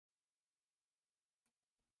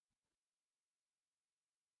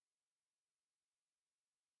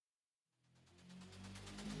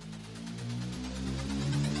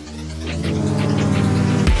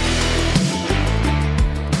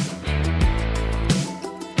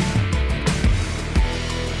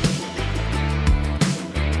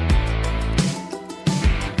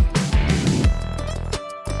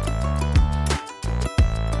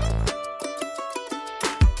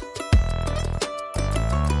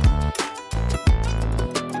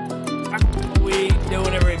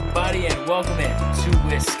welcome in to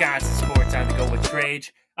Wisconsin Sports on the Go with Trag.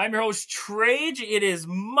 I'm your host, Trag. It is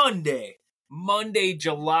Monday,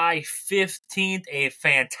 July 15th, a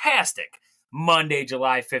fantastic Monday,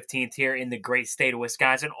 July 15th here in the great state of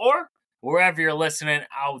Wisconsin, or wherever you're listening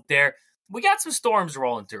out there. We got some storms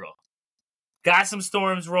rolling through.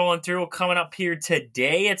 Coming up here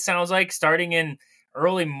today, it sounds like, starting in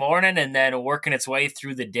early morning and then working its way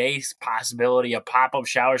through the day. Possibility of pop-up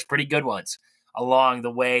showers, pretty good ones along the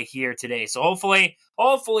way here today. So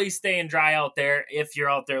hopefully staying dry out there. If you're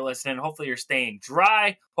out there listening, hopefully you're staying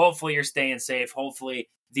dry. Hopefully you're staying safe. Hopefully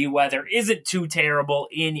the weather isn't too terrible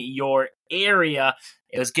in your area.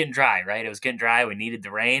 It was getting dry, right? It was getting dry. We needed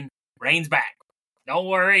the rain. Rain's back. Don't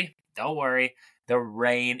worry. The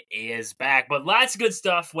rain is back. But lots of good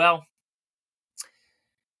stuff. Well,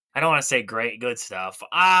 I don't want to say good stuff.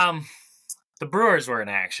 The Brewers were in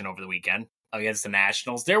action over the weekend against the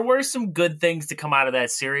Nationals. There were some good things to come out of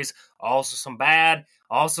that series. Also some bad.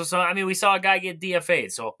 Also some, we saw a guy get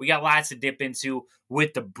DFA'd. So we got lots to dip into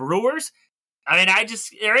with the Brewers. There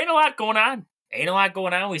ain't a lot going on.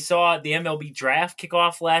 We saw the MLB draft kick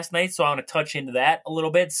off last night. So I want to touch into that a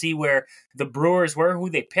little bit. See where the Brewers were, who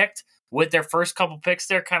they picked with their first couple picks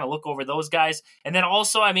there. Kind of look over those guys. And then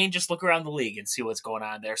also, just look around the league and see what's going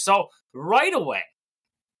on there. So right away,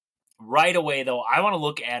 though, I want to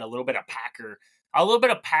look at a little bit of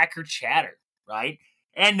Packer chatter, right?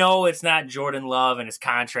 And no, it's not Jordan Love and his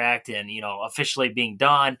contract and, officially being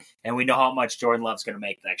done. And we know how much Jordan Love's going to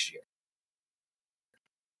make next year.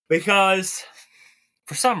 Because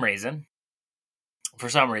for some reason,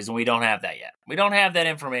 we don't have that yet. We don't have that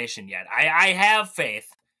information yet. I have faith.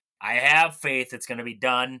 It's going to be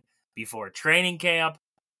done before training camp.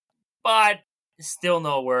 But still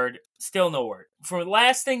no word. For the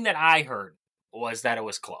last thing that I heard was that it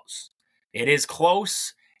was close. It is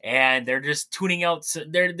close, and they're just tuning out.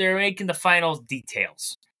 They're making the final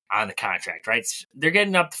details on the contract, right? They're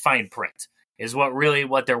getting up to fine print is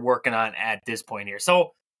what they're working on at this point here.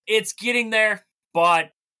 So it's getting there, but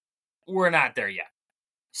we're not there yet.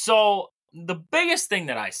 So the biggest thing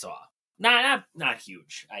that I saw, not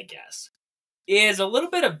huge, I guess, is a little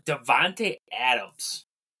bit of Devontae Adams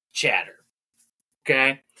chatter.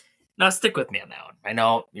 Okay? Now, stick with me on that one. I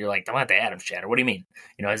know you're like, Devontae Adams chatter. What do you mean?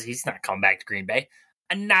 He's not coming back to Green Bay.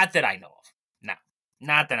 Not that I know of. No,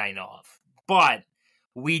 not that I know of. But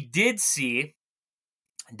we did see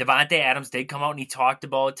Devontae Adams did come out and he talked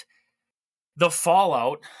about the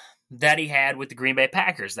fallout that he had with the Green Bay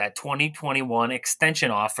Packers, that 2021 extension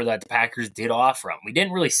offer that the Packers did offer him. We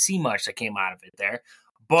didn't really see much that came out of it there.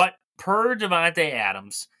 But per Devontae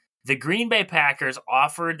Adams, the Green Bay Packers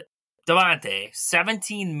offered Devontae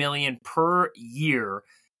 $17 million per year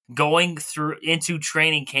going through into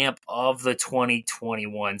training camp of the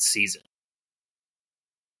 2021 season.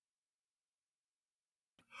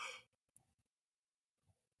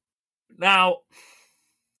 Now,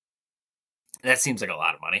 that seems like a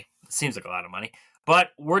lot of money. But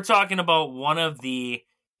we're talking about one of the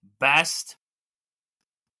best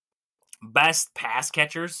pass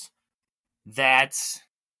catchers that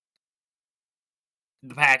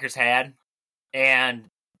the Packers had, and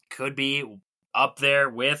could be up there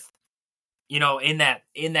with, in that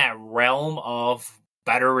realm of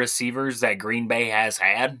better receivers that Green Bay has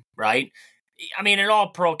had, right? An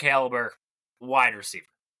all-pro caliber wide receiver.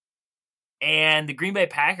 And the Green Bay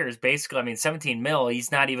Packers, basically, 17 mil,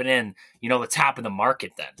 he's not even in, the top of the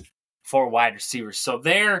market then for wide receivers. So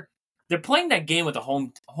they're playing that game with a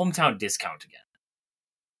hometown discount again.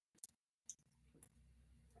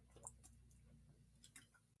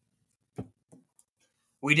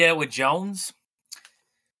 We did it with Jones.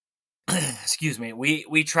 Excuse me.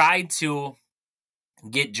 We tried to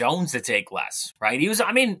get Jones to take less, right?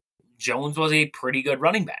 Jones was a pretty good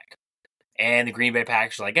running back. And the Green Bay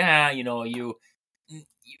Packers were like,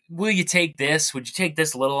 will you take this? Would you take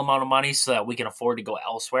this little amount of money so that we can afford to go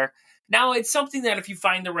elsewhere? Now, it's something that if you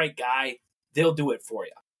find the right guy, they'll do it for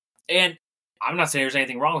you. And I'm not saying there's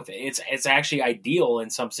anything wrong with it. It's actually ideal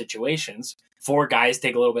in some situations for guys to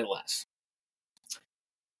take a little bit less.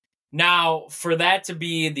 Now, for that to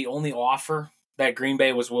be the only offer that Green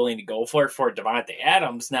Bay was willing to go for Devontae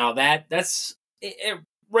Adams, now it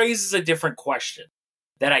raises a different question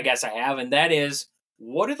that I guess I have, and that is,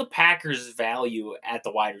 what do the Packers value at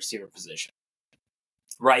the wide receiver position?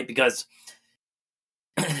 Right? Because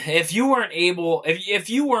if you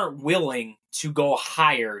weren't willing to go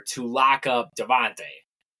higher to lock up Devontae,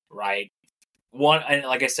 right? One, and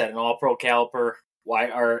like I said, an all-pro caliber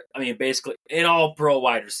basically an all-pro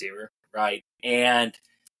wide receiver, right? And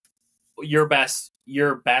your best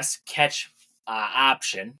catch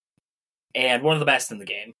option, and one of the best in the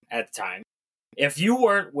game at the time, if you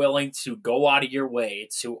weren't willing to go out of your way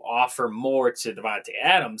to offer more to Devontae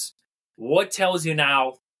Adams, what tells you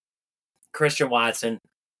now Christian Watson,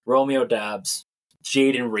 Romeo Doubs,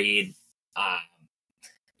 Jaden Reed,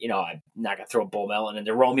 I'm not going to throw Bo Melton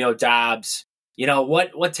into Romeo Doubs.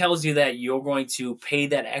 What tells you that you're going to pay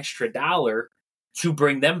that extra dollar to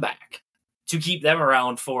bring them back, to keep them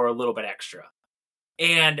around for a little bit extra?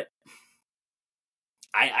 And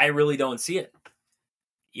I really don't see it.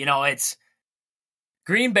 It's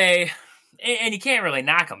Green Bay, and you can't really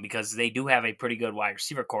knock them because they do have a pretty good wide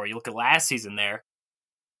receiver core. You look at last season there,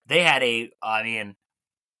 they had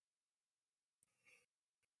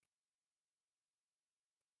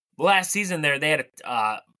last season there, they had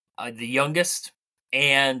the youngest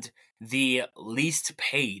and the least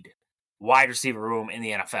paid wide receiver room in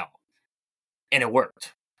the NFL. And it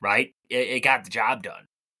worked, right? It got the job done.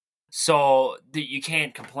 So you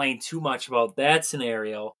can't complain too much about that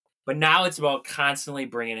scenario. But now it's about constantly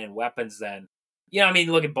bringing in weapons then.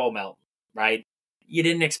 Look at Bo Melton, right? You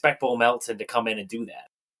didn't expect Bo Melton to come in and do that.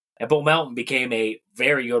 And Bo Melton became a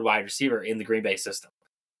very good wide receiver in the Green Bay system,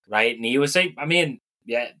 right? And he was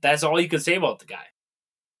that's all you can say about the guy.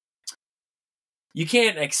 You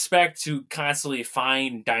can't expect to constantly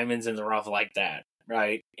find diamonds in the rough like that,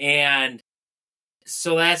 right? And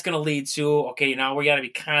so that's going to lead to, okay, now we got to be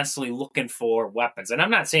constantly looking for weapons. And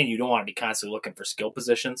I'm not saying you don't want to be constantly looking for skill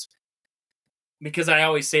positions, because I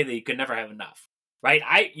always say that you can never have enough, right?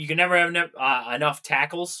 You can never have enough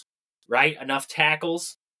tackles, right? Enough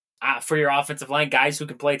tackles for your offensive line, guys who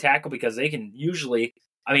can play tackle, because they can usually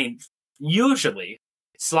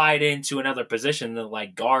slide into another position than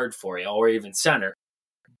like guard for you or even center.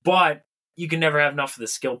 But you can never have enough of the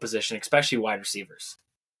skill position, especially wide receivers.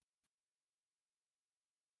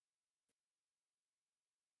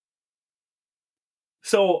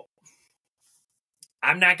 So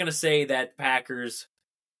I'm not going to say that Packers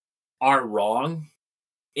are wrong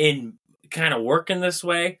in kind of working this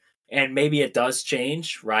way, and maybe it does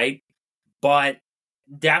change, right? But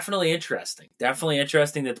definitely interesting. Definitely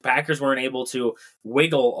interesting that the Packers weren't able to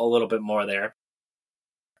wiggle a little bit more there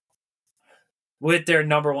with their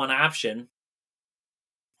number one option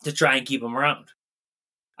to try and keep him around.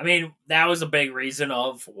 That was a big reason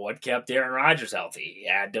of what kept Aaron Rodgers healthy. He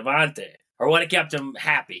had Devontae. Or what kept him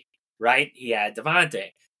happy, right? He had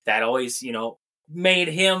Devontae. That always, made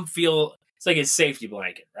him feel it's like his safety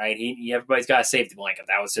blanket, right? Everybody's got a safety blanket.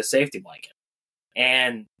 That was his safety blanket.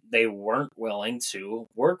 And they weren't willing to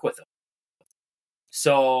work with him.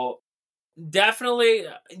 So definitely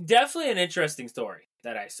an interesting story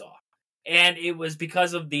that I saw. And it was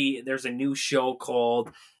because of there's a new show called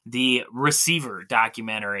The Receiver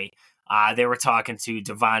documentary. They were talking to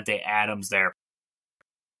Devontae Adams there.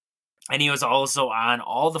 And he was also on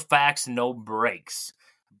All the Facts, No Breaks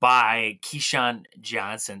by Keyshawn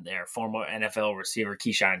Johnson there, former NFL receiver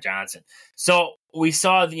Keyshawn Johnson. So we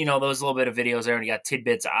saw, those little bit of videos there, and he got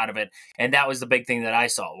tidbits out of it. And that was the big thing that I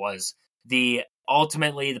saw was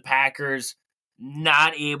ultimately the Packers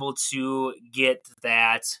not able to get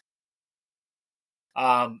that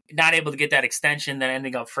extension, then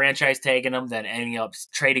ending up franchise tagging him, then ending up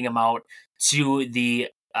trading him out to the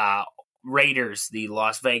Raiders, the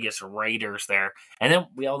Las Vegas Raiders there. And then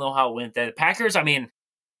we all know how it went. The Packers,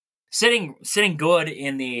 sitting good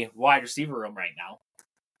in the wide receiver room right now.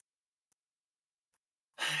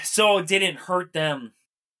 So it didn't hurt them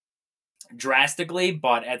drastically,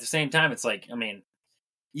 but at the same time, it's like,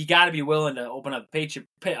 you got to be willing to open up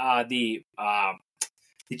the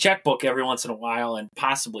checkbook every once in a while and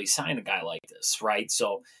possibly sign a guy like this, right?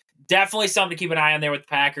 So definitely something to keep an eye on there with the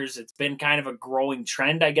Packers. It's been kind of a growing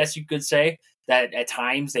trend, I guess you could say, that at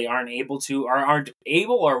times they aren't able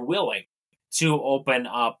or willing to open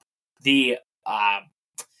up the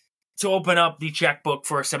checkbook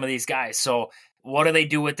for some of these guys. So what do they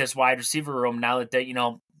do with this wide receiver room now that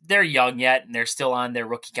they're young yet and they're still on their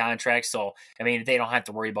rookie contract? So they don't have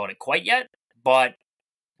to worry about it quite yet. But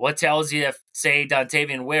what tells you if, say,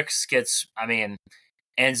 Dontavian Wicks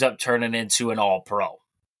ends up turning into an all-pro?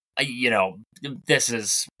 This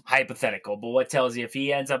is hypothetical, but what tells you if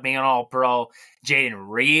he ends up being an all-pro? Jaden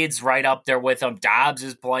Reed's right up there with him. Dobbs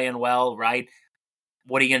is playing well, right?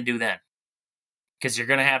 What are you going to do then? Because you're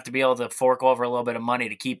going to have to be able to fork over a little bit of money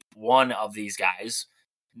to keep one of these guys.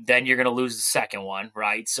 Then you're going to lose the second one,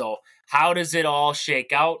 right? So how does it all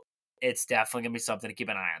shake out? It's definitely going to be something to keep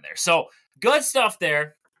an eye on there. So good stuff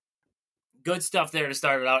there. Good stuff there to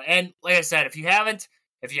start it out. And like I said, if you haven't,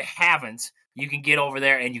 you can get over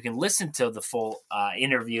there and you can listen to the full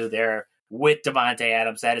interview there with Devontae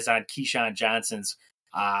Adams. That is on Keyshawn Johnson's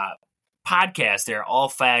podcast there, All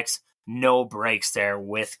Facts, no breaks there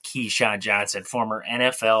with Keyshawn Johnson, former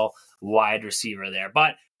NFL wide receiver there.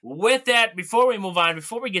 But with that, before we move on,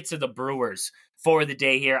 before we get to the Brewers for the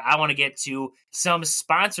day here, I want to get to some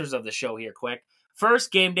sponsors of the show here quick.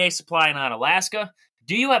 First, Game Day Supply in Alaska.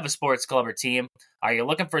 Do you have a sports club or team? Are you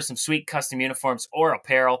looking for some sweet custom uniforms or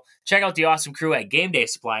apparel? Check out the awesome crew at Game Day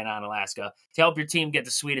Supply in Alaska to help your team get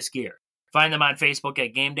the sweetest gear. Find them on Facebook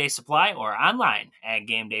at Game Day Supply or online at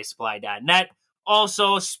GameDaySupply.net.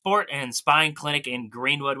 Also, Sport and Spine Clinic in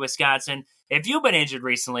Greenwood, Wisconsin. If you've been injured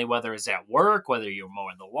recently, whether it's at work, whether you're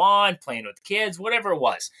mowing the lawn, playing with kids, whatever it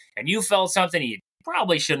was, and you felt something you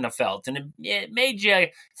probably shouldn't have felt, and it made you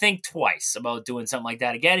think twice about doing something like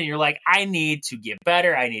that again, and you're like, I need to get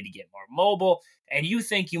better, I need to get more mobile, and you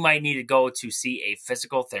think you might need to go to see a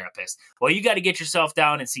physical therapist. Well, you got to get yourself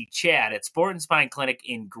down and see Chad at Sport and Spine Clinic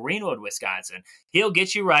in Greenwood, Wisconsin. He'll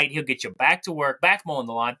get you right. He'll get you back to work, back mowing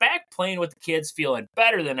the lawn, back playing with the kids, feeling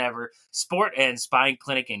better than ever. Sport and Spine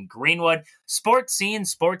Clinic in Greenwood. Sports Scene,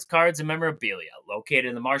 sports cards, and memorabilia. Located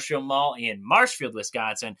in the Marshfield Mall in Marshfield,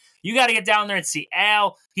 Wisconsin. You got to get down there and see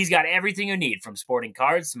Al. He's got everything you need, from sporting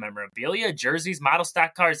cards to memorabilia, jerseys, model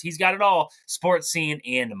stock cars. He's got it all. Sports Scene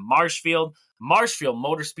in Marshfield. Marshfield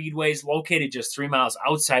Motor Speedway is located just 3 miles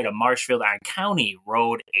outside of Marshfield on County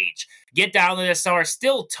Road H. Get down there this summer.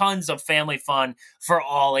 Still tons of family fun for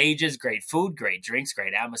all ages. Great food, great drinks,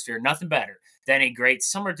 great atmosphere. Nothing better than a great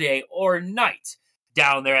summer day or night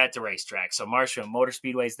down there at the racetrack. So Marshfield Motor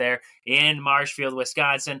Speedway is there in Marshfield,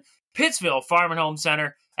 Wisconsin. Pittsville Farm and Home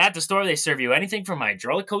Center. At the store, they serve you anything from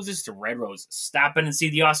hydraulic hoses to red roses. Stop in and see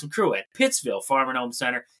the awesome crew at Pittsville Farm and Home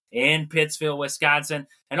Center in Pittsville, Wisconsin.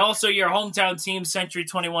 And also your hometown team, Century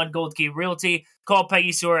 21 Gold Key Realty. Call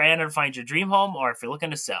Peggy Sue or Anna to find your dream home, or if you're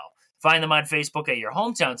looking to sell, find them on Facebook at your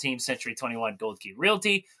hometown team, Century 21 Gold Key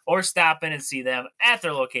Realty, or stop in and see them at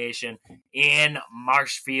their location in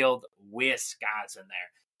Marshfield, Wisconsin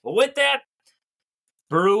there. But with that,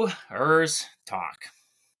 Brewers talk.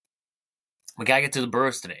 We gotta get to the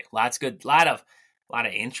Brewers today. Lot of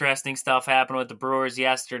interesting stuff happened with the Brewers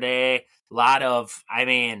yesterday.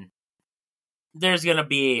 There's gonna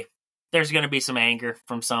be some anger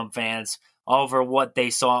from some fans over what they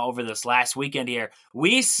saw over this last weekend here.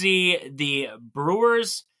 We see the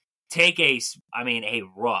Brewers take a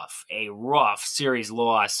rough series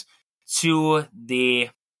loss to the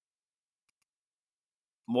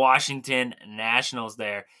Washington Nationals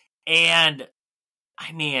there. And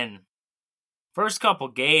first couple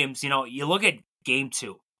games, you look at game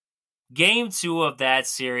two. Game two of that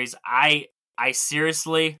series, I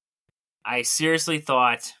seriously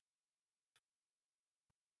thought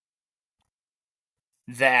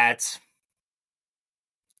that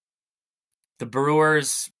the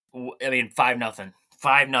Brewers, 5-0.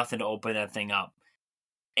 5-0 to open that thing up.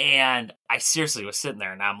 And I seriously was sitting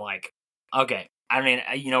there and I'm like, okay.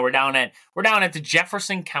 We're down at the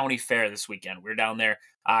Jefferson County Fair this weekend. We're down there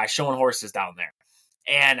showing horses down there.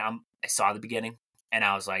 And I saw the beginning, and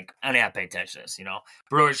I was like, I need to pay attention to this,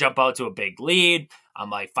 Brewers jump out to a big lead. I'm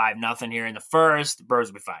like 5-0 here in the first. Brewers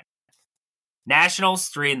will be fine. Nationals,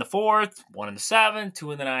 3 in the fourth, 1 in the seventh,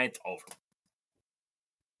 2 in the ninth, over.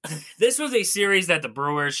 This was a series that the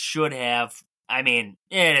Brewers should have. It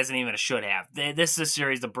isn't even a should have. This is a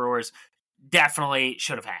series the Brewers definitely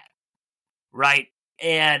should have had. Right?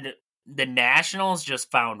 And the Nationals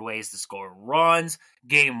just found ways to score runs.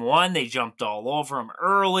 Game one, they jumped all over them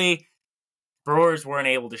early. Brewers weren't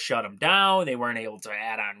able to shut them down. They weren't able to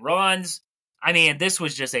add on runs. This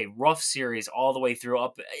was just a rough series all the way through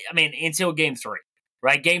until game three.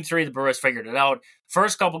 Right? Game three, the Brewers figured it out.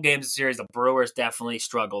 First couple games of the series, the Brewers definitely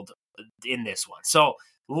struggled in this one. So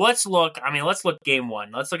let's look game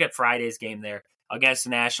one. Let's look at Friday's game there against the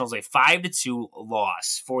Nationals, a 5-2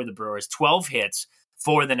 loss for the Brewers. 12 hits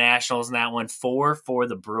for the Nationals in that one, 4 for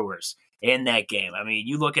the Brewers in that game.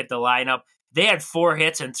 You look at the lineup, they had 4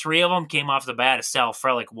 hits, and 3 of them came off the bat of Sal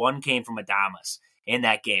Frelick. 1 came from Adames in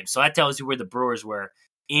that game. So that tells you where the Brewers were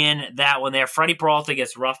in that one there. Freddie Peralta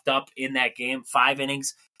gets roughed up in that game. 5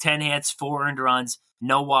 innings, 10 hits, 4 earned runs,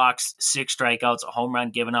 no walks, 6 strikeouts, a home run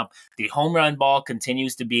given up. The home run ball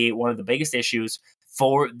continues to be one of the biggest issues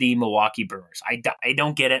for the Milwaukee Brewers. I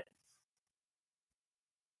don't get it.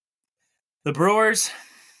 The Brewers,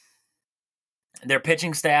 their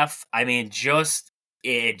pitching staff, it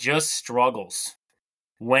just struggles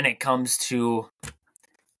when it comes to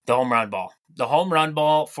the home run ball. The home run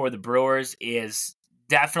ball for the Brewers is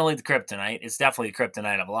definitely the kryptonite. It's definitely the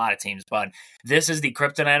kryptonite of a lot of teams, but this is the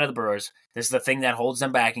kryptonite of the Brewers. This is the thing that holds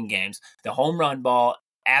them back in games. The home run ball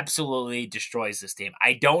absolutely destroys this team.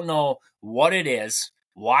 I don't know what it is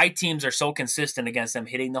why teams are so consistent against them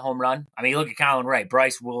hitting the home run. I mean, look at Colin Wright,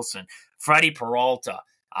 Bryce Wilson, Freddie Peralta.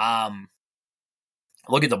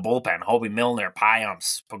 Look at the bullpen, Hobie Milner,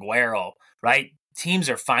 Payamps, Paguero, right? Teams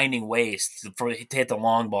are finding ways to hit the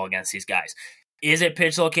long ball against these guys. Is it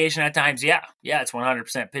pitch location at times? Yeah, it's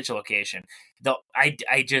 100% pitch location. Though I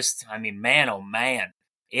mean, man, oh man,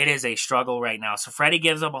 it is a struggle right now. So Freddie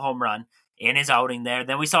gives up a home run in his outing there.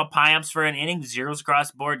 Then we saw Payamps for an inning, zeros across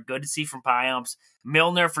the board. Good to see from Payamps.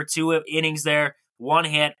 Milner for 2 innings there. 1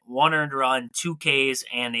 hit, 1 earned run, 2 Ks,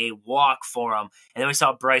 and a walk for him. And then we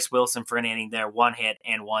saw Bryce Wilson for an inning there, 1 hit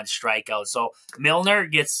and 1 strikeout. So Milner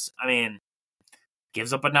gives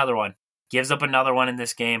up another one. Gives up another one in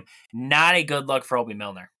this game. Not a good look for Hobie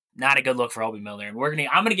Milner. And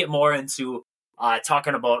I'm gonna get more into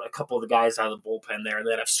talking about a couple of the guys out of the bullpen there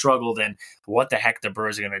that have struggled and what the heck the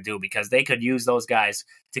Brewers are gonna do, because they could use those guys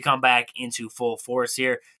to come back into full force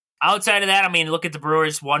here. Outside of that, I mean, look at the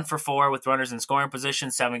Brewers, 1 for 4 with runners in scoring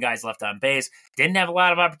position, 7 guys left on base. Didn't have a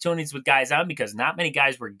lot of opportunities with guys on because not many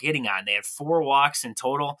guys were getting on. They had 4 walks in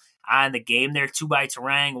total on the game there, 2 by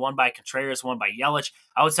Trag, 1 by Contreras, 1 by Yelich.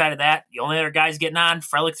 Outside of that, the only other guys getting on,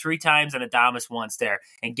 Frelick 3 times and Adames once there.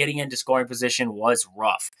 And getting into scoring position was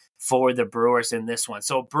rough for the Brewers in this one.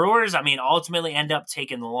 So Brewers, I mean, ultimately end up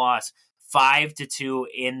taking the loss 5-2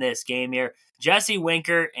 in this game here. Jesse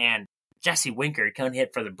Winker couldn't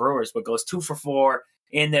hit for the Brewers, but goes 2 for 4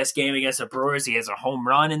 in this game against the Brewers. He has a home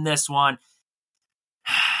run in this one.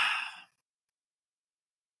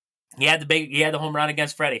 He had the home run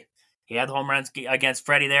against Freddie. He had the home runs against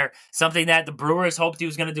Freddie there. Something that the Brewers hoped he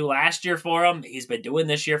was going to do last year for him. He's been doing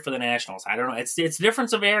this year for the Nationals. I don't know. It's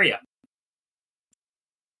difference of area.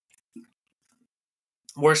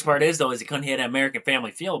 Worst part is, though, is he couldn't hit at American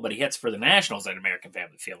Family Field, but he hits for the Nationals at American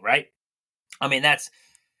Family Field, right? I mean,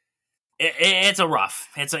 it's a rough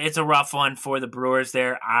one for the Brewers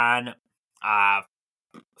there on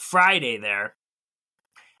Friday there.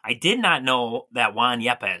 I did not know that Juan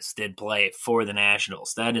Yepes did play for the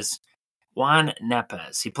Nationals. That is Juan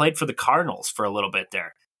Yepes. He played for the Cardinals for a little bit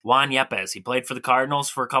there. Juan Yepes. He played for the Cardinals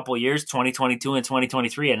for a couple of years, 2022 and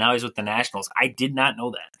 2023, and now he's with the Nationals. I did not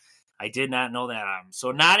know that.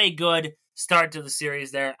 So not a good start to the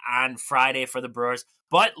series there on Friday for the Brewers.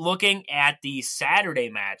 But looking at the Saturday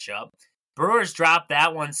matchup, Brewers dropped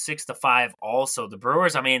that one 6-5 also. The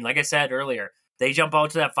Brewers, I mean, like I said earlier, they jump out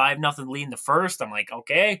to that 5-0 lead in the first. I'm like,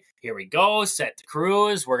 okay, here we go. Set to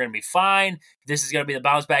cruise. We're going to be fine. This is going to be the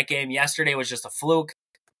bounce back game. Yesterday was just a fluke.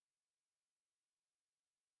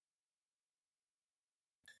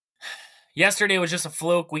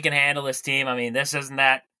 We can handle this team. I mean, this isn't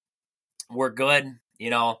that. We're good.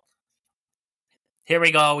 Here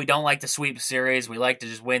we go. We don't like to sweep series. We like to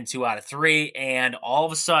just win 2 out of 3. And all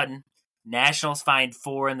of a sudden, Nationals find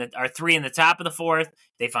 3 in the top of the 4th.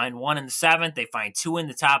 They find 1 in the 7th. They find 2 in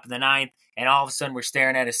the top of the 9th. And all of a sudden, we're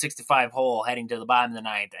staring at a 65 hole heading to the bottom of the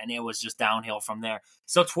 9th. And it was just downhill from there.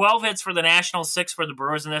 So 12 hits for the Nationals, 6 for the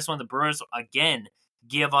Brewers in this one. The Brewers, again,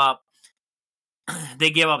 give up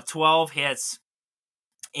 12 hits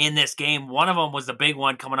in this game. One of them was the big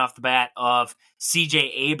one coming off the bat of C.J.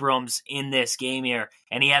 Abrams in this game here.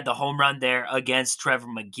 And he had the home run there against Trevor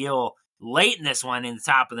McGill late in this one in the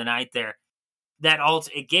top of the 9th there.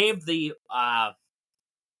 It gave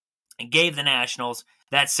the Nationals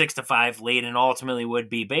that 6-5 lead, and ultimately would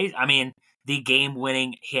be the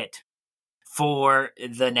game-winning hit for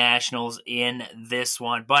the Nationals in this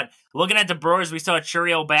one. But looking at the Brewers, we saw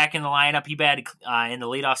Churio back in the lineup. He batted in the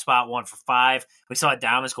leadoff spot 1 for 5. We saw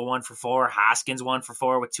Adames go 1 for 4. Hoskins 1 for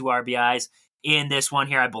 4 with 2 RBIs in this one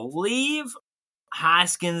here. I believe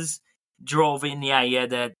Hoskins drove in. Yeah, he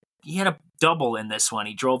had a double in this one.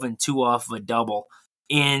 He drove in 2 off of a double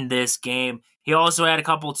in this game. He also had a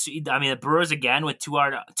couple. The Brewers again with 2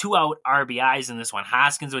 out RBIs in this one.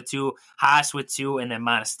 Hoskins with 2, Haas with 2, and then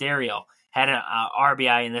Monasterio had an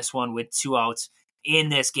RBI in this one with 2 outs in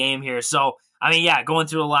this game here. So, going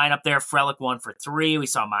through the lineup there, Frelick 1 for 3. We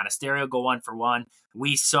saw Monasterio go 1 for 1.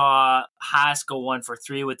 We saw Haas go 1 for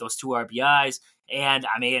 3 with those 2 RBIs. And,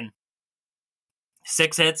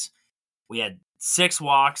 6 hits. We had 6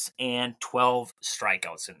 walks and 12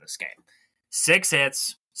 strikeouts in this game. 6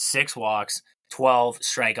 hits, 6 walks, 12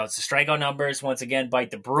 strikeouts. The strikeout numbers, once again,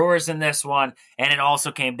 bite the Brewers in this one. And it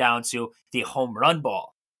also came down to the home run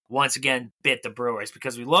ball. Once again, bit the Brewers,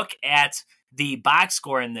 because we look at the box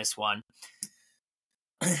score in this one.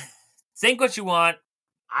 Think what you want.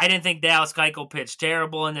 I didn't think Dallas Keuchel pitched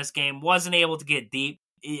terrible in this game. Wasn't able to get deep.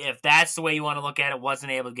 If that's the way you want to look at it,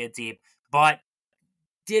 wasn't able to get deep. But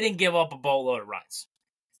didn't give up a boatload of runs.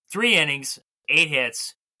 3 innings, 8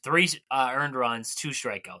 hits, 3 earned runs, 2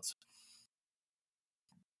 strikeouts.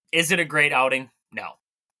 Is it a great outing? No.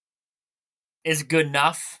 Is it good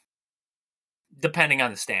enough? Depending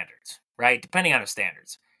on the standards, right? Depending on the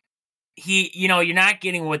standards. You're not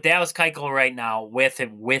getting with Dallas Keuchel right now with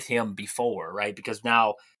him before, right? Because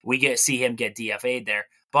now we see him get DFA'd there.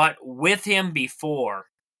 But with him before,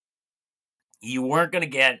 we weren't getting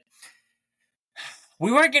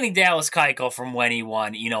Dallas Keuchel from when he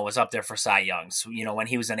won, was up there for Cy Youngs, when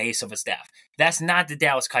he was an ace of his staff. That's not the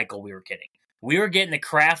Dallas Keuchel we were getting. We were getting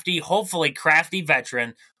the hopefully crafty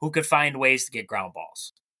veteran who could find ways to get ground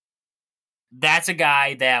balls. That's a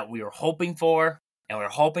guy that we were hoping for, and we were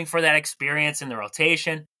hoping for that experience in the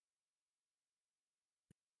rotation.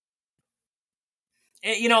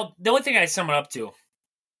 The only thing I sum it up to,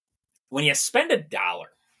 when you spend $1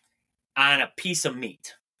 on a piece of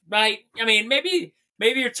meat, right? I mean, maybe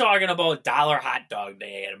you're talking about $1 hot dog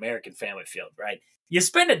day at American Family Field, right? You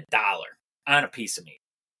spend $1 on a piece of meat.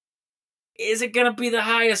 Is it going to be the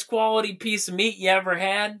highest quality piece of meat you ever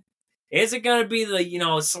had? Is it going to be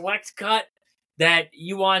the, select cut that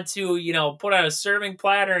you want to, put on a serving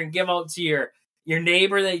platter and give out to your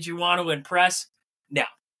neighbor that you want to impress? No,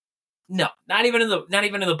 not even in the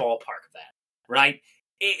ballpark of that, right?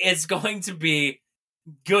 It's going to be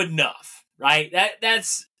good enough, right?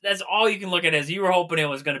 That's all you can look at as you were hoping it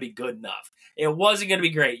was going to be good enough. It wasn't going to be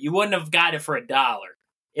great. You wouldn't have got it for $1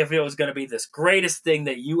 if it was going to be this greatest thing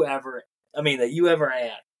that you ever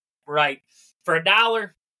had, right? For $1,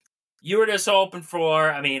 you were just hoping for,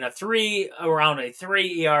 around a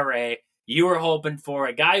 3 ERA. You were hoping for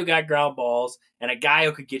a guy who got ground balls and a guy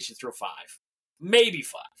who could get you through 5. Maybe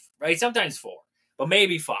 5, right? Sometimes 4, but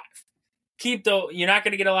maybe 5. You're not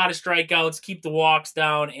going to get a lot of strikeouts. Keep the walks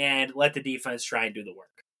down and let the defense try and do the work.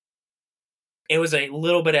 It was a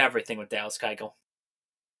little bit of everything with Dallas Keuchel.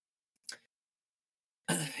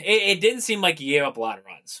 It didn't seem like he gave up a lot of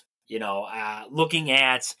runs. Looking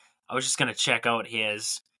at, I was just going to check out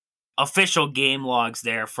his official game logs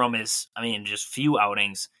there from his, just few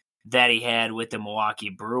outings that he had with the Milwaukee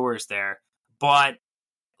Brewers there. But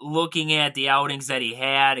looking at the outings that he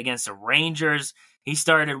had against the Rangers, he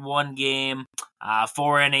started one game,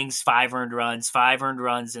 4 innings, 5 earned runs. 5 earned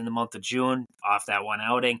runs in the month of June off that one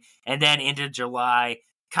outing. And then into July,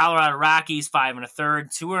 Colorado Rockies, 5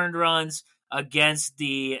 1/3, 2 earned runs against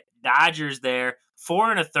the Dodgers there.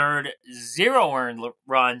 4 1/3, 0 earned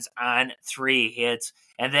runs on 3 hits.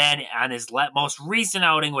 And then on his most recent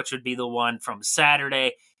outing, which would be the one from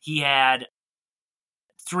Saturday, he had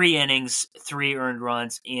 3 innings, 3 earned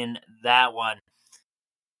runs in that one.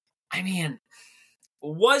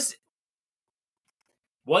 Was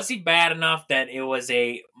he bad enough that it was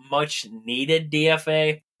a much needed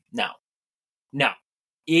DFA? No.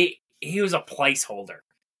 He was a placeholder.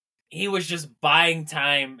 He was just buying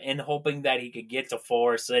time and hoping that he could get to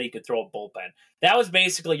 4 so that he could throw a bullpen. That was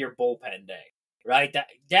basically your bullpen day, right?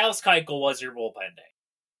 Dallas Keuchel was your bullpen day.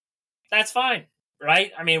 That's fine,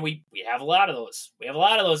 right? We have a lot of those. We have a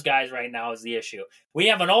lot of those guys right now is the issue. We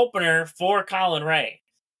have an opener for Colin Ray.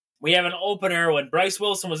 We have an opener when Bryce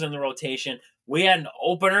Wilson was in the rotation. We had an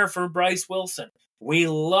opener for Bryce Wilson. We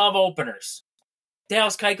love openers.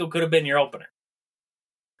 Dallas Keuchel could have been your opener.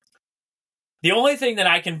 The only thing that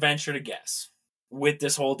I can venture to guess with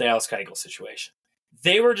this whole Dallas Keuchel situation,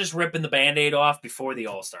 they were just ripping the Band-Aid off before the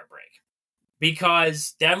All-Star break.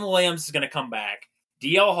 Because Devin Williams is going to come back,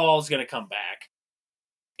 DL Hall is going to come back,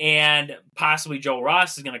 and possibly Joe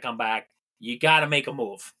Ross is going to come back. You got to make a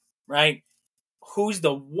move, right? Who's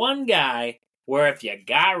the one guy where if you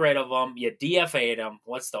got rid of him, you DFA'd him?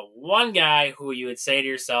 What's the one guy who you would say to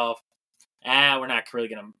yourself, we're not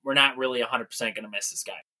really 100% going to miss this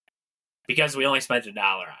guy because we only spent $1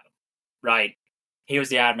 on him, right? He was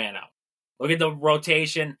the odd man out. Look at the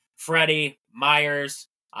rotation: Freddie, Myers,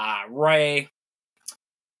 Ray.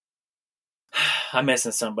 I'm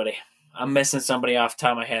missing somebody off the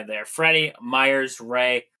top of my head there. Freddie, Myers,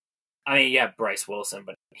 Ray. Bryce Wilson,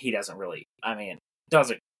 but he doesn't really,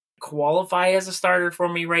 doesn't qualify as a starter for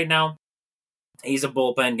me right now. He's a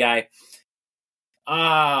bullpen guy.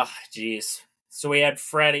 Geez. So we had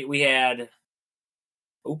Freddie,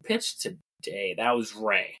 who pitched today? That was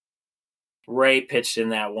Ray. Ray pitched in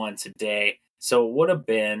that one today. So it would have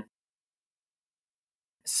been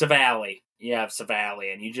Savali. You have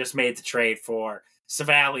Savali, and you just made the trade for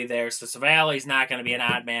Savali there. So Savali's not going to be an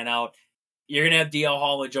odd man out. You're going to have DL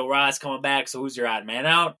Hall and Joe Ross coming back, so who's your odd man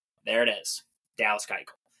out? There it is, Dallas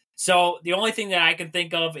Keuchel. So the only thing that I can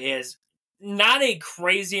think of is not a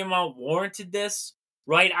crazy amount warranted this,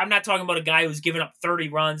 right? I'm not talking about a guy who's given up 30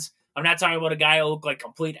 runs. I'm not talking about a guy who looked like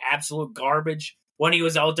complete absolute garbage when he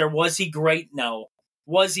was out there. Was he great? No.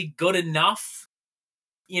 Was he good enough?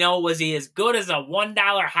 Was he as good as a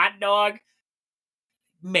 $1 hot dog?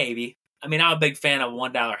 Maybe. I mean, I'm a big fan of a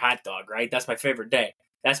 $1 hot dog, right? That's my favorite day.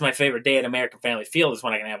 That's my favorite day at American Family Field is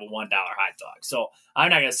when I can have a $1 hot dog. So I'm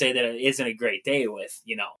not going to say that it isn't a great day with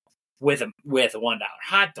a $1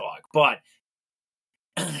 hot dog, but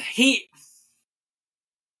he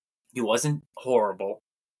wasn't horrible.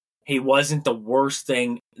 He wasn't the worst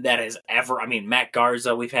thing that has ever. I mean, Matt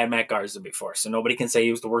Garza. We've had Matt Garza before, so nobody can say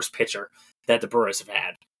he was the worst pitcher that the Brewers have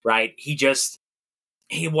had, right? He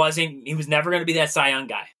wasn't. He was never going to be that Cy Young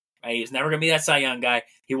guy. Right? He was never going to be that Cy Young guy.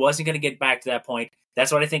 He wasn't going to get back to that point.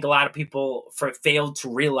 That's what I think a lot of people failed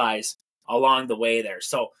to realize along the way there.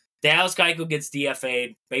 So Dallas Keuchel gets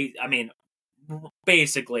DFA'd. I mean,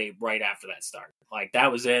 basically right after that start. Like,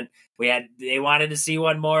 that was it. They wanted to see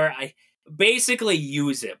one more. I basically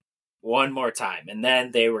use him one more time, and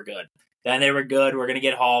then they were good. We're going to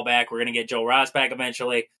get Hall back. We're going to get Joe Ross back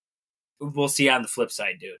eventually. We'll see on the flip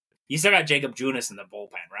side, dude. You still got Jacob Junis in the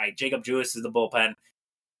bullpen, right? Jacob Junis is the bullpen.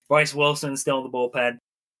 Bryce Wilson's still in the bullpen.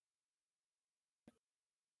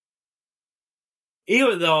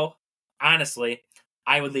 Even though, honestly,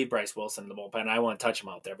 I would leave Bryce Wilson in the bullpen. I won't touch him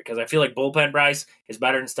out there because I feel like bullpen Bryce is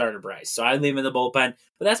better than starter Bryce. So I'd leave him in the bullpen,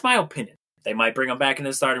 but that's my opinion. They might bring him back in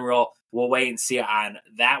the starting role. We'll wait and see on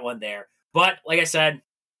that one there. But like I said,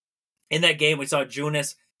 in that game, we saw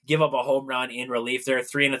Junis give up a home run in relief there,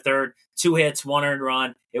 3 1/3, 2 hits, 1 earned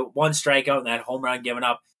run, 1 strikeout, and that home run given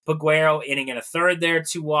up. Paguero inning in a third there,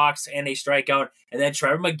 2 walks and a strikeout. And then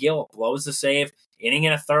Trevor McGill blows the save, inning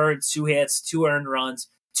in a third, 2 hits, 2 earned runs,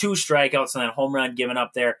 2 strikeouts, and that home run given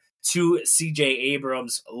up there to C.J.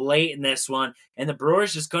 Abrams late in this one. And the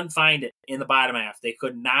Brewers just couldn't find it in the bottom half. They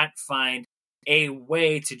could not find a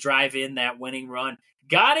way to drive in that winning run.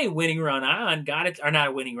 Got a winning run on, not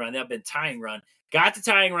a winning run, that would have been tying run. Got the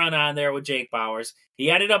tying run on there with Jake Bauers.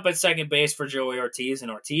 He ended up at second base for Joey Ortiz,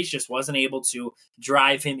 and Ortiz just wasn't able to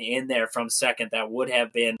drive him in there from second. That would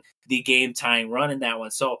have been the game-tying run in that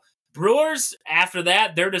one. So Brewers, after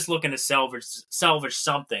that, they're just looking to salvage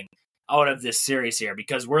something out of this series here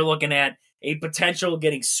because we're looking at a potential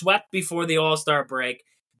getting swept before the All-Star break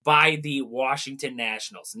by the Washington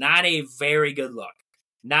Nationals. Not a very good look.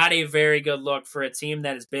 Not a very good look for a team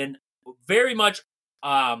that has been very much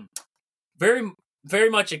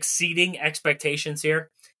exceeding expectations here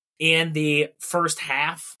in the first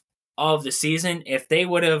half of the season. If they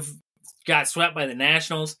would have got swept by the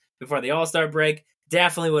Nationals before the All-Star break,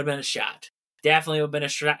 definitely would have been a shot. Definitely would have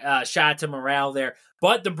been a shot to morale there.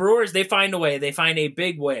 But the Brewers, they find a way. They find a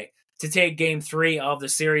big way to take Game 3 of the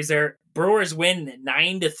series there. Brewers win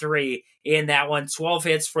 9-3 in that one. 12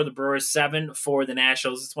 hits for the Brewers, 7 for the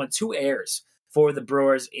Nationals. This one, 2 errors for the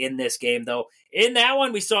Brewers in this game, though. In that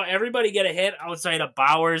one, we saw everybody get a hit outside of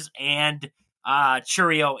Bauers and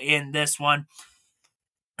Churio in this one.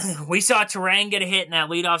 We saw Trag get a hit in that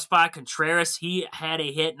leadoff spot. Contreras, he had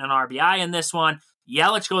a hit and an RBI in this one.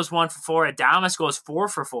 Yelich goes 1 for 4. Adames goes 4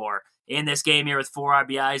 for 4 in this game here with 4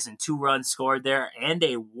 RBIs and 2 runs scored there and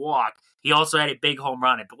a walk. He also had a big home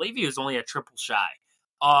run. I believe he was only a triple shy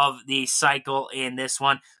of the cycle in this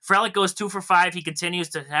one. Frelick goes 2 for 5. He continues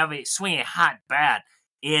to have a swinging hot bat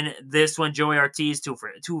in this one. Joey Ortiz 2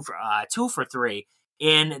 for 3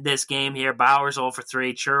 in this game here. Bauers 0 for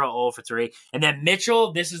 3. Churro 0 for 3. And then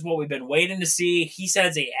Mitchell, this is what we've been waiting to see. He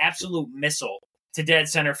sends a absolute missile to dead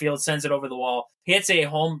center field, sends it over the wall, hits a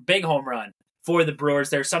big home run for the Brewers.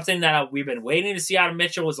 There's something that we've been waiting to see out of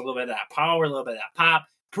Mitchell was a little bit of that power, a little bit of that pop.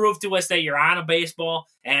 Prove to us that you're on a baseball,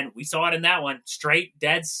 and we saw it in that one. Straight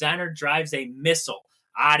dead center drives a missile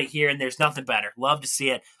out of here, and there's nothing better. Love to see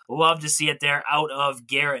it. Love to see it there out of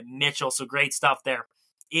Garrett Mitchell. So great stuff there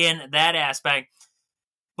in that aspect.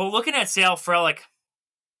 But looking at Sal Frelick,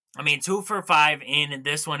 2 for 5 in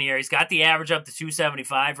this one here. He's got the average up to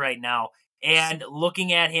 275 right now. And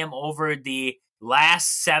looking at him over the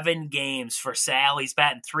last 7 games for Sal, he's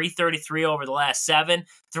batting .333 over the last 7,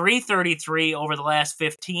 .333 over the last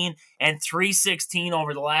 15, and .316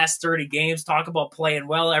 over the last 30 games. Talk about playing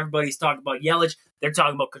well. Everybody's talking about Yelich. They're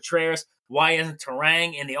talking about Contreras. Why isn't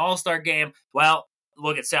Trag in the All-Star game? Well,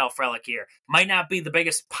 look at Sal Frelick here. Might not be the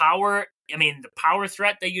biggest power, the power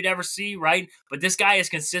threat that you'd ever see, right? But this guy is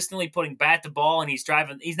consistently putting bat to ball, and he's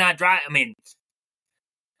not driving.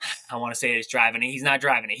 I want to say he's driving it. He's not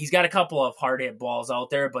driving it. He's got a couple of hard hit balls out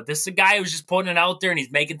there, but this is a guy who's just putting it out there and he's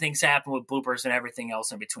making things happen with bloopers and everything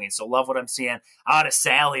else in between. So love what I'm seeing out of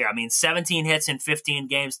Sal here. 17 hits in 15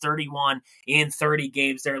 games, 31 in 30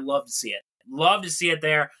 games there. Love to see it. Love to see it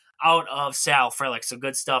there out of Sal Frelick. So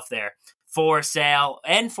good stuff there for Sal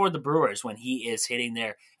and for the Brewers when he is hitting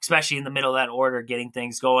there, especially in the middle of that order, getting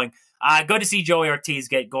things going. Good to see Joey Ortiz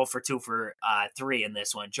go for 2 for 3 in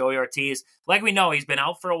this one. Joey Ortiz, like we know, he's been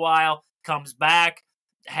out for a while, comes back,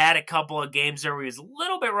 had a couple of games there where he was a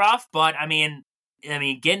little bit rough, but I mean,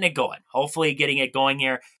 getting it going. Hopefully getting it going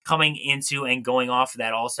here, coming into and going off of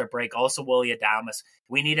that All-Star break. Also, Willie Adames.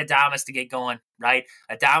 We need Adames to get going, right?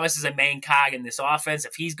 Adames is a main cog in this offense.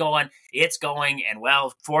 If he's going, it's going. And,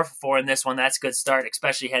 4 for 4 in this one. That's a good start,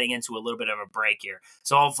 especially heading into a little bit of a break here.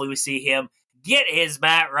 So, hopefully we see him get his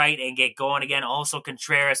bat right and get going again. Also,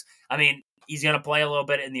 Contreras, he's going to play a little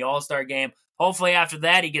bit in the All-Star game. Hopefully after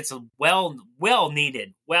that, he gets a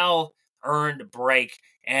well-needed, well-earned break,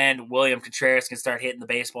 and William Contreras can start hitting the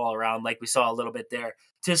baseball around like we saw a little bit there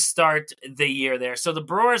to start the year there. So the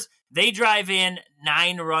Brewers, they drive in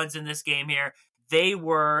 9 runs in this game here. They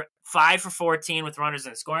were 5 for 14 with runners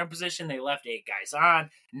in scoring position. They left 8 guys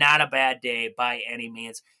on. Not a bad day by any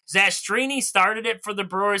means. Zastrini started it for the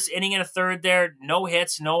Brewers, inning and a third there. No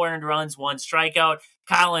hits, no earned runs, 1 strikeout.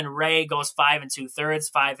 Colin Ray goes 5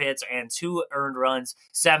 2/3, 5 hits and 2 earned runs,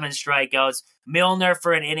 7 strikeouts. Milner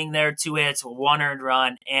for an inning there, 2 hits, 1 earned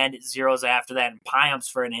run, and zeros after that. And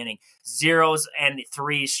Pyams for an inning, 0s and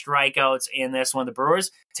 3 strikeouts in this one. The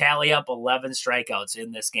Brewers tally up 11 strikeouts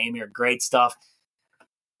in this game here. Great stuff.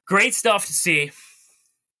 Great stuff to see.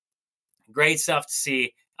 Great stuff to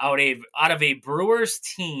see out of a Brewers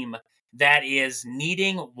team that is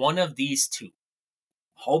needing one of these two,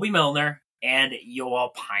 Hobie Milner and Yoel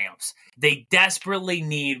Pyams. They desperately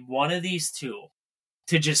need one of these two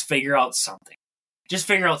to just figure out something. Just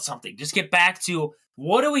get back to,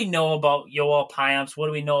 what do we know about Yoel Pyams? What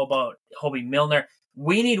do we know about Hobie Milner?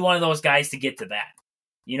 We need one of those guys to get to that.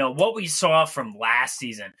 What we saw from last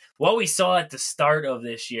season, what we saw at the start of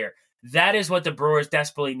this year, that is what the Brewers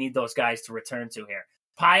desperately need those guys to return to here.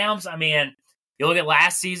 Pyams, you look at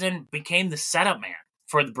last season, became the setup man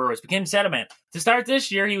for the Brewers, To start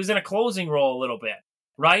this year, he was in a closing role a little bit,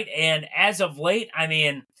 right? And as of late,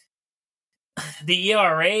 the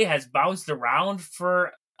ERA has bounced around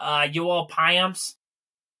for Yoel Pyams.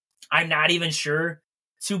 I'm not even sure,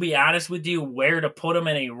 to be honest with you, where to put him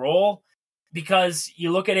in a role, because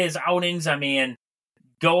you look at his outings,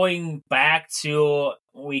 going back to,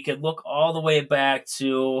 we could look all the way back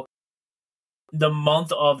to the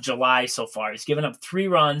month of July so far. He's given up 3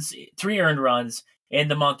 earned runs in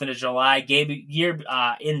the month of July.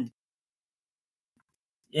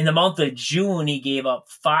 In the month of June, he gave up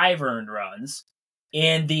 5 earned runs.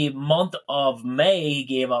 In the month of May, he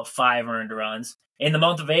gave up 5 earned runs. In the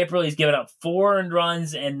month of April, he's given up 4 earned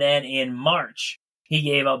runs. And then in March, he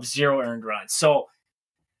gave up 0 earned runs. So,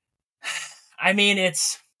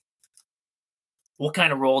 it's, what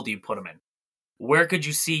kind of role do you put him in? Where could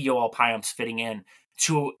you see Yoel Pyams fitting in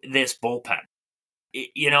to this bullpen?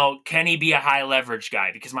 Can he be a high leverage guy?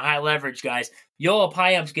 Because my high leverage guys, Yoel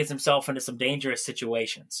Pyams gets himself into some dangerous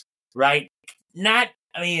situations, right?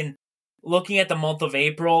 Looking at the month of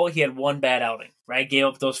April, he had 1 bad outing, right? Gave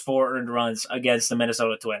up those 4 earned runs against the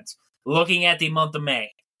Minnesota Twins. Looking at the month of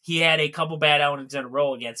May, he had a couple bad outings in a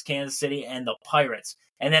row against Kansas City and the Pirates.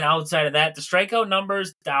 And then outside of that, the strikeout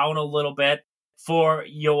numbers down a little bit for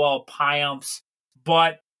Yoel Pyams,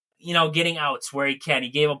 but, getting outs where he can. He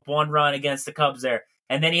gave up 1 run against the Cubs there.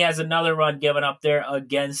 And then he has another run given up there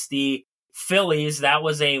against the Phillies. That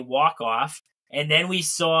was a walk-off. And then we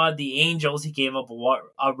saw the Angels. He gave up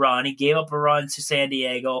a run. He gave up a run to San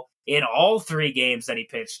Diego in all 3 games that he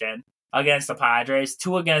pitched in against the Padres,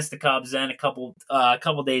 2 against the Cubs, then a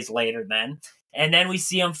couple days later then. And then we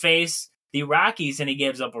see him face the Rockies, and he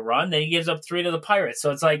gives up a run. Then he gives up 3 to the Pirates.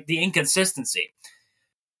 So it's like the inconsistency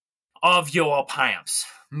of Yoel Pyams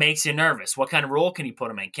makes you nervous. What kind of role can you put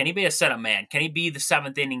him in? Can he be a setup man? Can he be the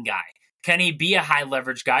 7th inning guy? Can he be a high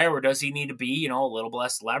leverage guy, or does he need to be, a little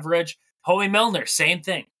less leverage? Hobie Milner, same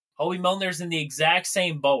thing. Hobie Milner's in the exact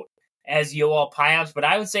same boat as Yoel Pyams, but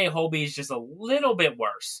I would say Hobie is just a little bit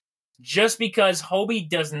worse, just because Hobie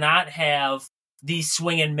does not have the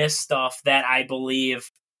swing and miss stuff that I believe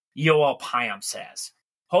Yoel Pyams has.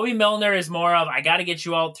 Hobie Milner is more of, I got to get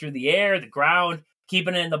you out through the air, the ground,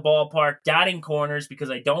 keeping it in the ballpark, dotting corners because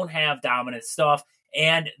I don't have dominant stuff,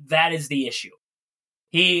 and that is the issue.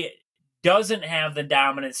 He doesn't have the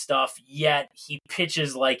dominant stuff, yet he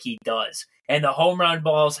pitches like he does. And the home run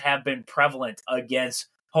balls have been prevalent against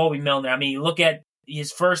Hobie Milner. You look at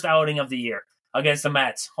his first outing of the year against the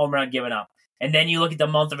Mets, home run given up. And then you look at the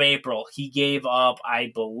month of April, he gave up,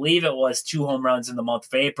 I believe it was 2 home runs in the month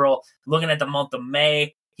of April. Looking at the month of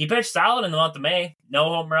May, he pitched solid in the month of May. No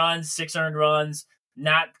home runs, 6 earned runs.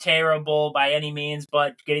 Not terrible by any means,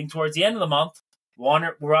 but getting towards the end of the month, 1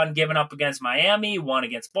 run given up against Miami, 1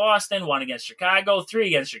 against Boston, 1 against Chicago, 3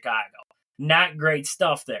 against Chicago. Not great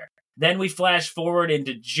stuff there. Then we flash forward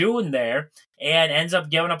into June there and ends up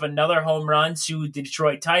giving up another home run to the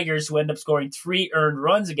Detroit Tigers, who end up scoring 3 earned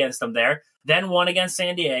runs against them there. Then 1 against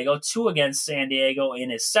San Diego, 2 against San Diego in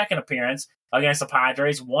his second appearance against the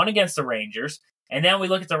Padres, 1 against the Rangers. And then we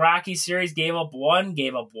look at the Rockies series, gave up 1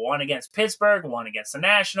 against Pittsburgh, 1 against the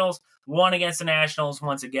Nationals, 1 against the Nationals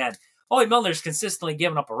once again. Holy Milner's consistently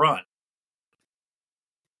giving up a run.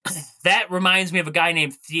 That reminds me of a guy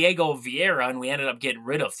named Diego Vieira, and we ended up getting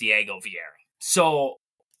rid of Diego Vieira. So,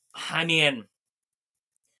 I mean,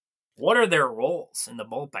 what are their roles in the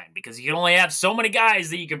bullpen? Because you can only have so many guys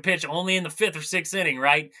that you can pitch only in the 5th or 6th inning,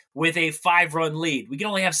 right? With a 5-run lead. We can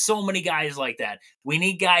only have so many guys like that. We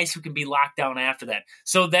need guys who can be locked down after that.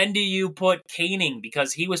 So then do you put Koenig,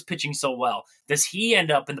 because he was pitching so well? Does he end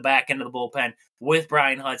up in the back end of the bullpen with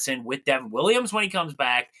Brian Hudson, with Devin Williams when he comes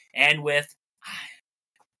back, and with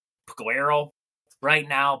Peguero right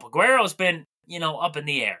now? Peguero's been, up in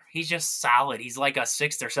the air. He's just solid. He's like a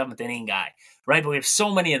 6th or 7th inning guy, right? But we have so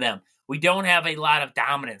many of them. We don't have a lot of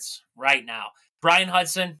dominance right now. Brian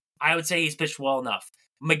Hudson, I would say he's pitched well enough.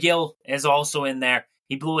 McGill is also in there.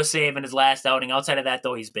 He blew a save in his last outing. Outside of that,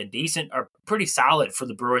 though, he's been decent or pretty solid for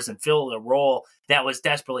the Brewers and filled a role that was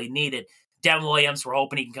desperately needed. Devin Williams, we're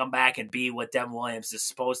hoping he can come back and be what Devin Williams is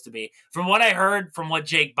supposed to be. From what I heard, from what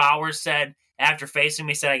Jake Bauer said after facing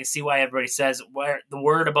me, said I can see why everybody says the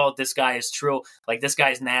word about this guy is true. Like, this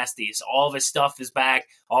guy's nasty. So all of his stuff is back.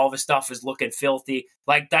 All of his stuff is looking filthy.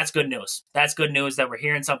 Like, that's good news. That's good news that we're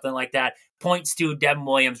hearing something like that. Points to Devin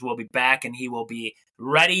Williams will be back, and he will be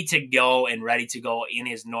ready to go in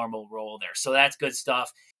his normal role there. So that's good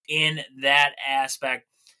stuff in that aspect.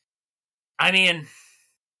 I mean,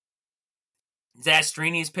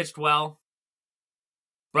 Zastrini's pitched well.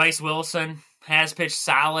 Bryce Wilson has pitched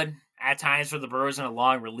solid at times for the Brewers in a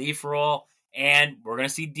long relief role. And we're going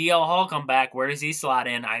to see DL Hall come back. Where does he slot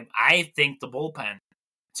in? I think the bullpen.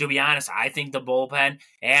 To be honest, I think the bullpen.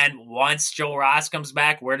 And once Joe Ross comes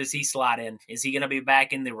back, where does he slot in? Is he going to be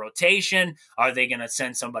back in the rotation? Are they going to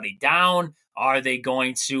send somebody down? Are they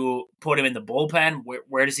going to put him in the bullpen?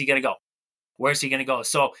 Where is he going to go? Where's he going to go?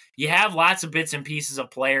 So you have lots of bits and pieces of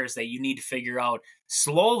players that you need to figure out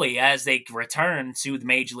slowly as they return to the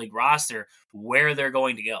Major League roster where they're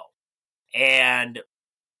going to go. And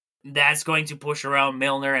that's going to push around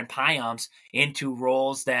Milner and Payamps into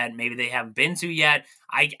roles that maybe they haven't been to yet.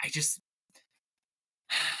 I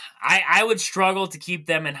would struggle to keep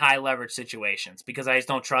them in high leverage situations because I just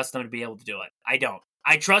don't trust them to be able to do it. I don't.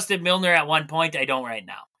 I trusted Milner at one point. I don't right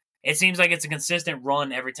now. It seems like it's a consistent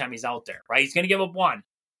run every time he's out there, right? He's going to give up 1.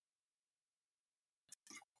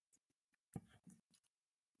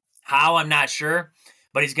 How, I'm not sure,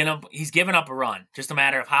 but he's giving up a run. Just a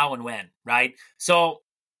matter of how and when, right? So,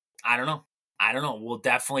 I don't know. We'll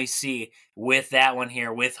definitely see with that one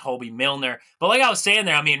here with Hobie Milner. But like I was saying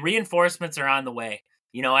there, I mean, reinforcements are on the way,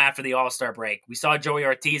 after the All-Star break. We saw Joey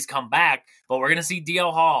Ortiz come back, but we're going to see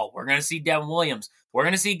DL Hall. We're going to see Devin Williams. We're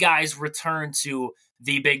going to see guys return to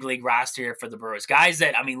the big league roster here for the Brewers. Guys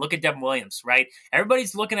that, look at Devin Williams, right?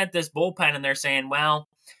 Everybody's looking at this bullpen and they're saying, well,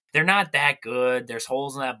 they're not that good. There's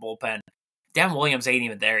holes in that bullpen. Devin Williams ain't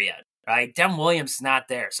even there yet, right? Devin Williams is not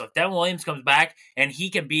there. So if Devin Williams comes back and he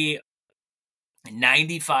can be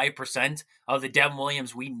 95% of the Devin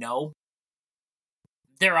Williams we know,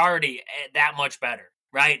 they're already that much better,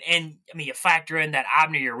 right? And, you factor in that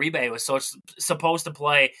Abner Uribe was supposed to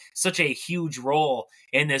play such a huge role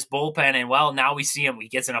in this bullpen, and, well, now we see him. He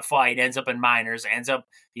gets in a fight, ends up in minors, ends up,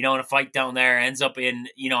 in a fight down there, ends up in,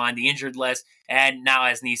 on the injured list, and now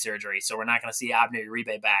has knee surgery. So we're not going to see Abner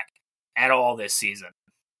Uribe back at all this season.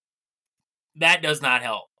 That does not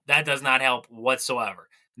help. That does not help whatsoever.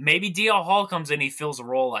 Maybe DL Hall comes in, he fills a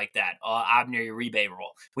role like that, Abner Uribe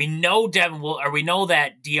role. We know we know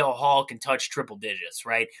that DL Hall can touch triple digits,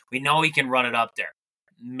 right? We know he can run it up there.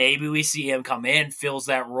 Maybe we see him come in, fills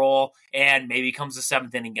that role, and maybe becomes a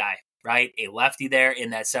 7th inning guy, right? A lefty there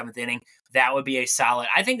in that 7th inning. That would be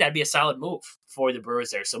I think that'd be a solid move for the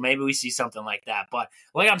Brewers there. So maybe we see something like that. But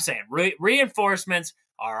like I'm saying, reinforcements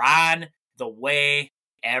are on the way.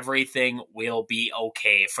 Everything will be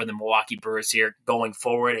okay for the Milwaukee Brewers here going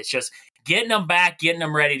forward. It's just getting them back, getting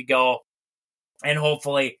them ready to go. And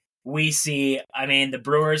hopefully we see, the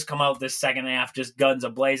Brewers come out this second half just guns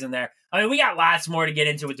a-blazing there. We got lots more to get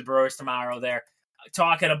into with the Brewers tomorrow there.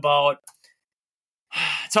 Talking about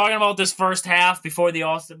this first half before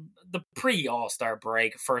the pre-All-Star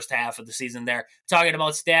break, first half of the season there. Talking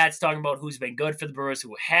about stats, talking about who's been good for the Brewers,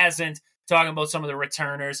 who hasn't. Talking about some of the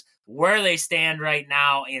returners, where they stand right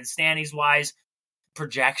now in standings-wise.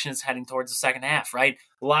 projections heading towards the second half, right?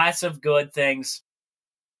 Lots of good things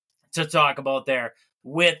to talk about there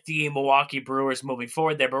with the Milwaukee Brewers moving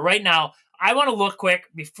forward there. But right now, I want to look quick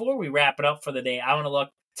before we wrap it up for the day. I want to look.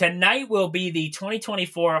 Tonight will be the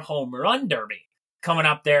 2024 Home Run Derby coming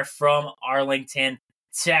up there from Arlington,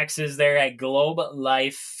 Texas, there at Globe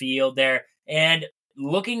Life Field there. And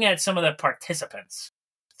looking at some of the participants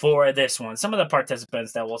for this one, some of the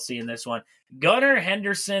participants that we'll see in this one, Gunnar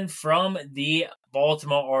Henderson from the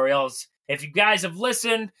Baltimore Orioles. If you guys have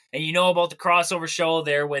listened and you know about the crossover show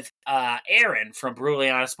there with Aaron from Brutally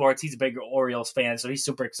Honest Sports, he's a big Orioles fan, so he's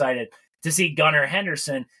super excited to see Gunnar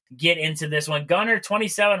Henderson get into this one. Gunnar,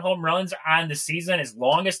 27 home runs on the season. His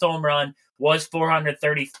longest home run was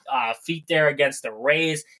 430 feet there against the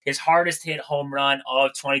Rays. His hardest hit home run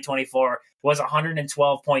of 2024 was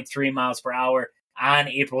 112.3 miles per hour on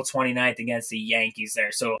April 29th against the Yankees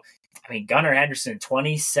there. So, I mean, Gunnar Henderson,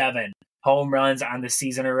 27 home runs on the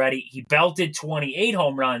season already. He belted 28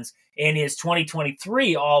 home runs in his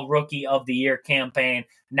 2023 All Rookie of the Year campaign.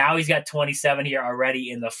 Now he's got 27 here already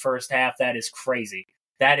in the first half. That is crazy.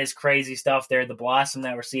 That is crazy stuff there. The blossom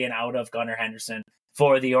that we're seeing out of Gunnar Henderson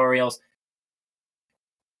for the Orioles.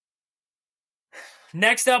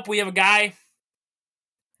 Next up, we have a guy,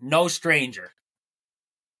 no stranger.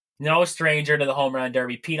 No stranger to the home run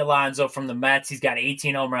derby. Pete Alonso from the Mets. He's got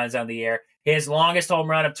 18 home runs on the year. His longest home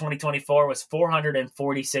run of 2024 was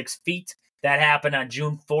 446 feet. That happened on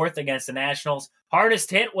June 4th against the Nationals. Hardest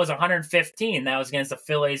hit was 115. That was against the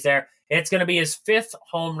Phillies there. It's going to be his fifth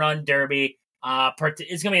home run derby.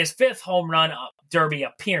 It's going to be his fifth home run derby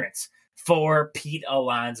appearance for Pete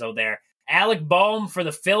Alonso there. Alec Boehm for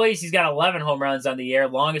the Phillies. He's got 11 home runs on the year.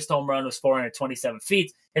 Longest home run was 427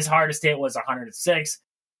 feet. His hardest hit was 106.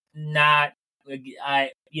 But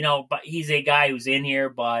he's a guy who's in here,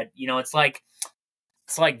 but it's like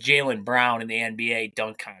Jaylen Brown in the NBA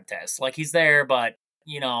dunk contest. Like, he's there, but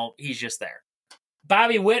he's just there.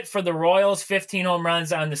 Bobby Witt for the Royals, 15 home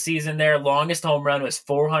runs on the season there. Longest home run was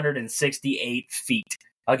 468 feet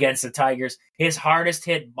against the Tigers. His hardest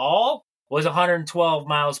hit ball was 112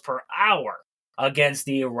 miles per hour against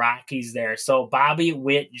the Rockies there. So Bobby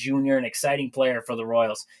Witt Jr., an exciting player for the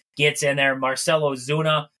Royals, gets in there. Marcell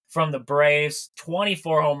Ozuna from the Braves,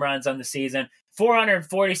 24 home runs on the season.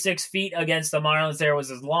 446 feet against the Marlins there was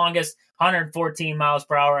his longest, 114 miles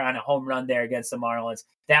per hour on a home run there against the Marlins.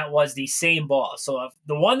 That was the same ball. So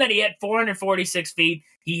the one that he hit 446 feet,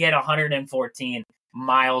 he hit 114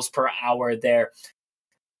 miles per hour there.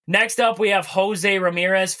 Next up, we have Jose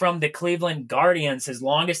Ramirez from the Cleveland Guardians. His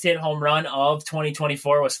longest hit home run of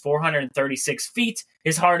 2024 was 436 feet.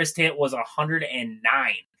 His hardest hit was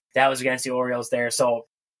 109. That was against the Orioles there. So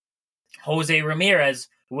Jose Ramirez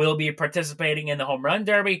will be participating in the home run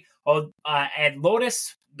derby. And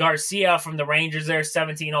Lourdes Garcia from the Rangers there,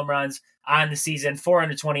 17 home runs on the season.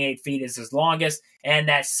 428 feet is his longest. And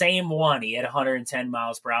that same one, he had 110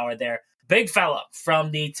 miles per hour there. Big fella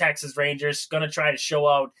from the Texas Rangers, going to try to show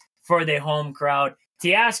out for the home crowd.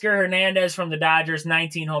 Teoscar Hernandez from the Dodgers,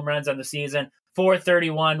 19 home runs on the season.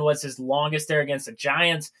 431 was his longest there against the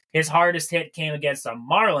Giants. His hardest hit came against the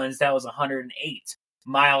Marlins. That was 108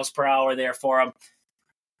 miles per hour there for him.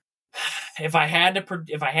 If I had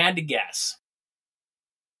to guess,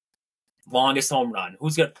 longest home run,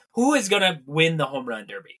 who is gonna win the home run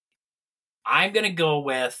derby? I'm gonna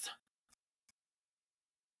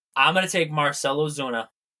take Marcell Ozuna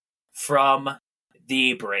from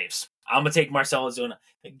the Braves. I'm gonna take Marcell Ozuna,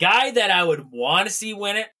 the guy that I would want to see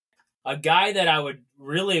win it. A guy that I would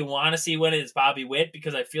really want to see win it is Bobby Witt,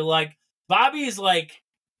 because I feel like Bobby is like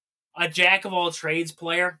a jack of all trades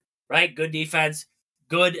player, right? Good defense,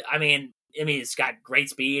 good. I mean, he's got great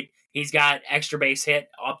speed. He's got extra base hit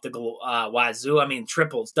up the wazoo. I mean,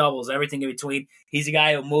 triples, doubles, everything in between. He's a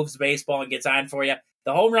guy who moves the baseball and gets on for you.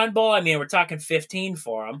 The home run ball, I mean, we're talking 15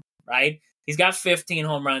 for him, right? He's got 15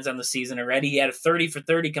 home runs on the season already. He had a 30 for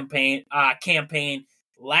 30 campaign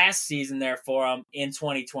last season there for him in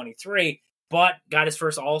 2023, but got his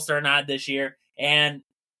first All-Star nod this year, and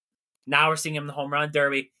now we're seeing him in the home run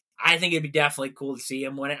derby. I think it'd be definitely cool to see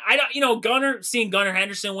him win it. Seeing Gunnar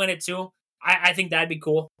Henderson win it too, I think that'd be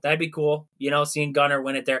cool. That'd be cool, seeing Gunnar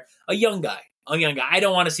win it there. A young guy. I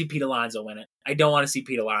don't want to see Pete Alonso win it. I don't want to see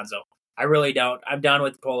Pete Alonso. I really don't. I'm done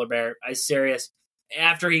with the Polar Bear. I'm serious.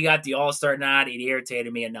 After he got the All-Star nod, it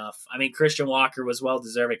irritated me enough. I mean, Christian Walker was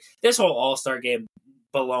well-deserving. This whole All-Star game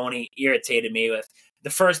baloney irritated me with the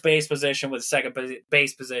first base position, with the second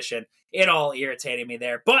base position. It all irritated me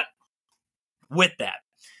there. But with that,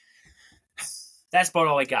 that's about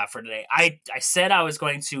all I got for today. I said I was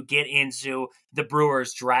going to get into the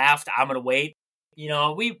Brewers draft. I'm going to wait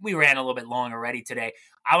we ran a little bit long already today.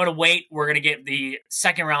 I'm going to wait. We're going to get the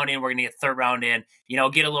second round in. We're going to get third round in,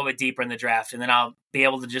 get a little bit deeper in the draft. And then I'll be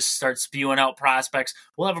able to just start spewing out prospects.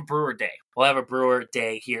 We'll have a Brewer Day. We'll have a Brewer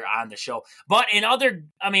Day here on the show. But in other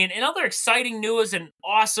exciting news and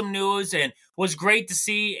awesome news, and was great to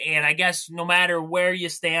see. And I guess no matter where you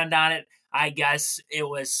stand on it, I guess it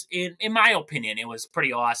was, in my opinion, it was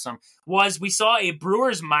pretty awesome, we saw a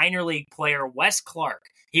Brewers minor league player, Wes Clark.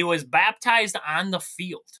 He was baptized on the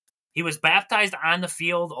field. He was baptized on the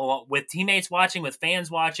field with teammates watching, with fans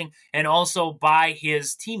watching, and also by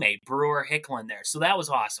his teammate, Brewer Hicklin there. So that was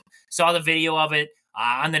awesome. Saw the video of it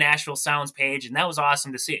on the Nashville Sounds page, and that was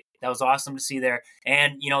awesome to see. That was awesome to see there.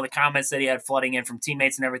 And, the comments that he had flooding in from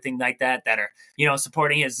teammates and everything like that are,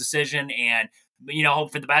 supporting his decision and,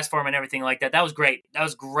 hope for the best for him and everything like that. That was great. That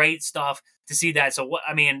was great stuff to see that. So,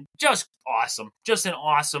 just awesome. Just an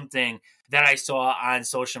awesome thing that I saw on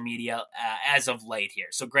social media as of late here.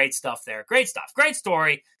 So great stuff there. Great stuff. Great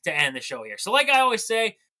story to end the show here. So like I always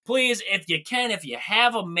say, please, if you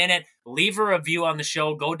have a minute, leave a review on the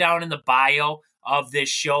show. Go down in the bio of this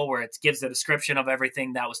show where it gives the description of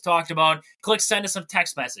everything that was talked about. Click send us a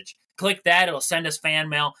text message. Click that. It'll send us fan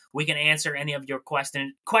mail. We can answer any of your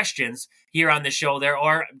questions here on the show there,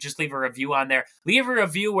 or just leave a review on there. Leave a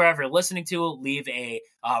review wherever you're listening to. Leave a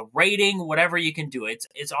rating, whatever you can do.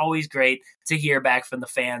 It's always great to hear back from the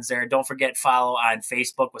fans there. Don't forget, follow on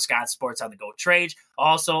Facebook, Wisconsin Sports on the Go Trade.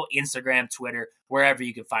 Also, Instagram, Twitter, wherever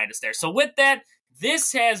you can find us there. So with that,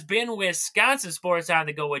 this has been Wisconsin Sports on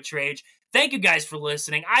the Go with Trade. Thank you guys for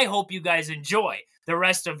listening. I hope you guys enjoy the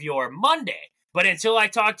rest of your Monday. But until I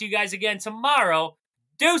talk to you guys again tomorrow,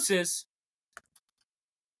 deuces.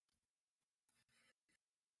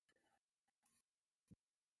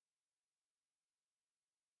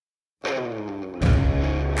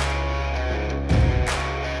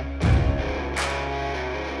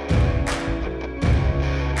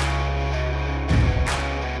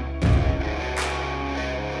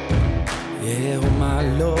 Yeah, oh my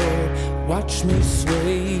Lord, watch me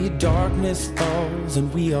sway. Darkness falls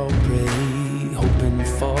and we all pray, hoping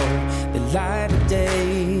for the light of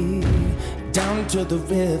day. Down to the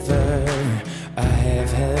river I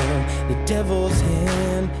have held the devil's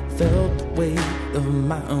hand, felt the weight of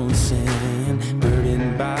my own sin,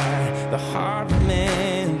 burdened by the heart of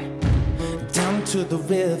man. Down to the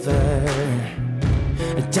river,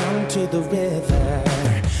 down to the river.